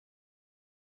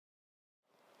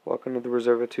Welcome to the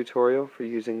Resurva tutorial for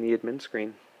using the admin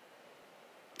screen.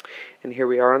 And here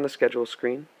we are on the schedule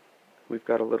screen. We've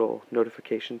got a little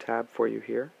notification tab for you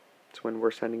here. It's when we're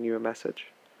sending you a message.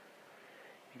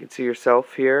 You can see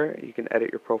yourself here. You can edit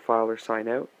your profile or sign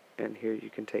out. And here you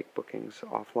can take bookings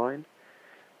offline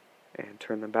and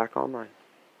turn them back online.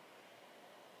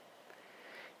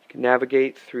 You can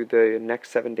navigate through the next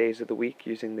 7 days of the week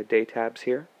using the day tabs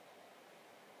here.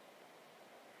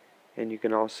 And you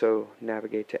can also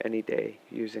navigate to any day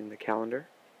using the calendar.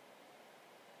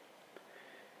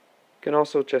 You can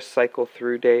also just cycle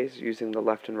through days using the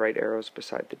left and right arrows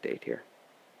beside the date here.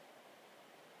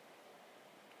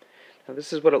 Now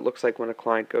this is what it looks like when a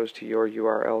client goes to your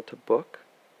URL to book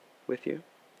with you.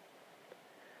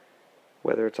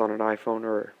 Whether it's on an iPhone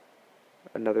or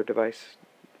another device,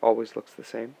 always looks the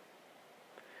same.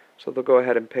 So they'll go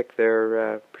ahead and pick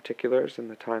their particulars and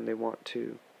the time they want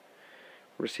to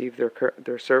receive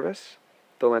their service.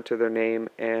 They'll enter their name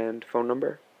and phone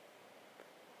number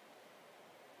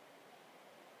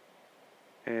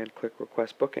and click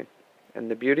request booking.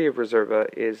 And the beauty of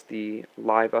Resurva is the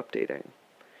live updating.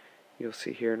 You'll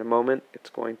see here in a moment it's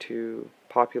going to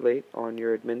populate on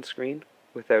your admin screen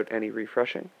without any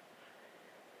refreshing.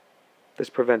 This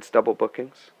prevents double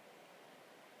bookings.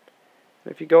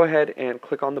 And if you go ahead and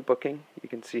click on the booking, you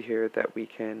can see here that we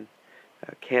can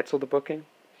cancel the booking.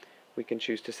 We can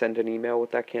choose to send an email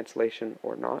with that cancellation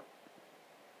or not.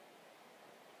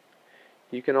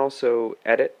 You can also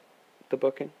edit the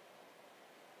booking.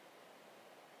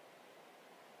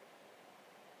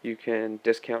 You can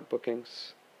discount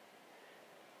bookings,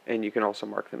 and you can also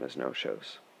mark them as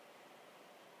no-shows.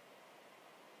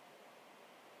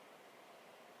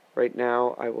 Right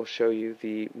now I will show you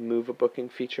the move a booking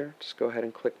feature. Just go ahead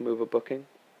and click move a booking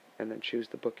and then choose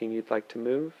the booking you'd like to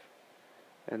move,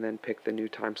 and then pick the new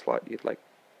time slot you'd like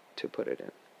to put it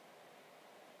in.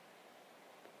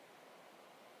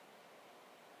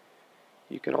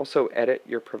 You can also edit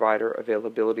your provider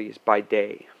availabilities by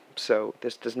day. So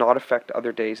this does not affect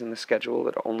other days in the schedule,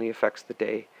 it only affects the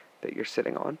day that you're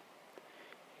sitting on.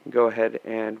 You can go ahead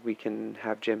and we can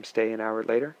have Jim stay an hour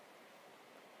later.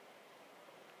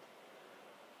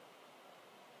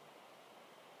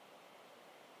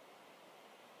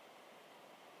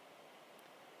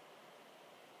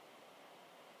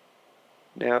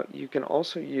 Now you can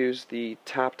also use the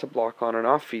tap to block on and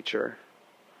off feature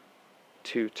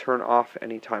to turn off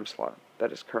any time slot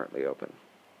that is currently open.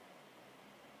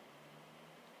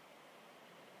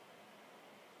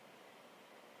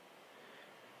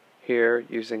 Here,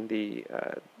 using the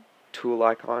tool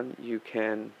icon, you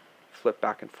can flip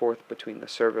back and forth between the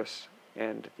service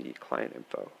and the client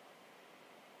info.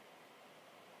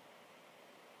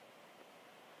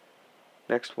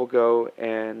 Next we'll go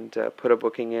and put a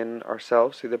booking in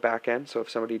ourselves through the back end. So if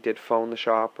somebody did phone the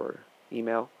shop or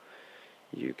email,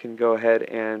 you can go ahead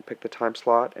and pick the time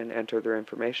slot and enter their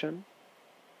information.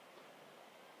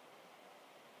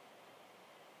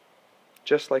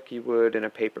 Just like you would in a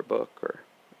paper book or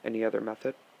any other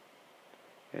method.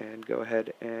 And go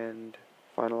ahead and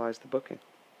finalize the booking.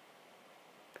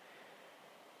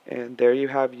 And there you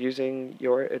have using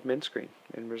your admin screen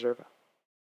in Resurva.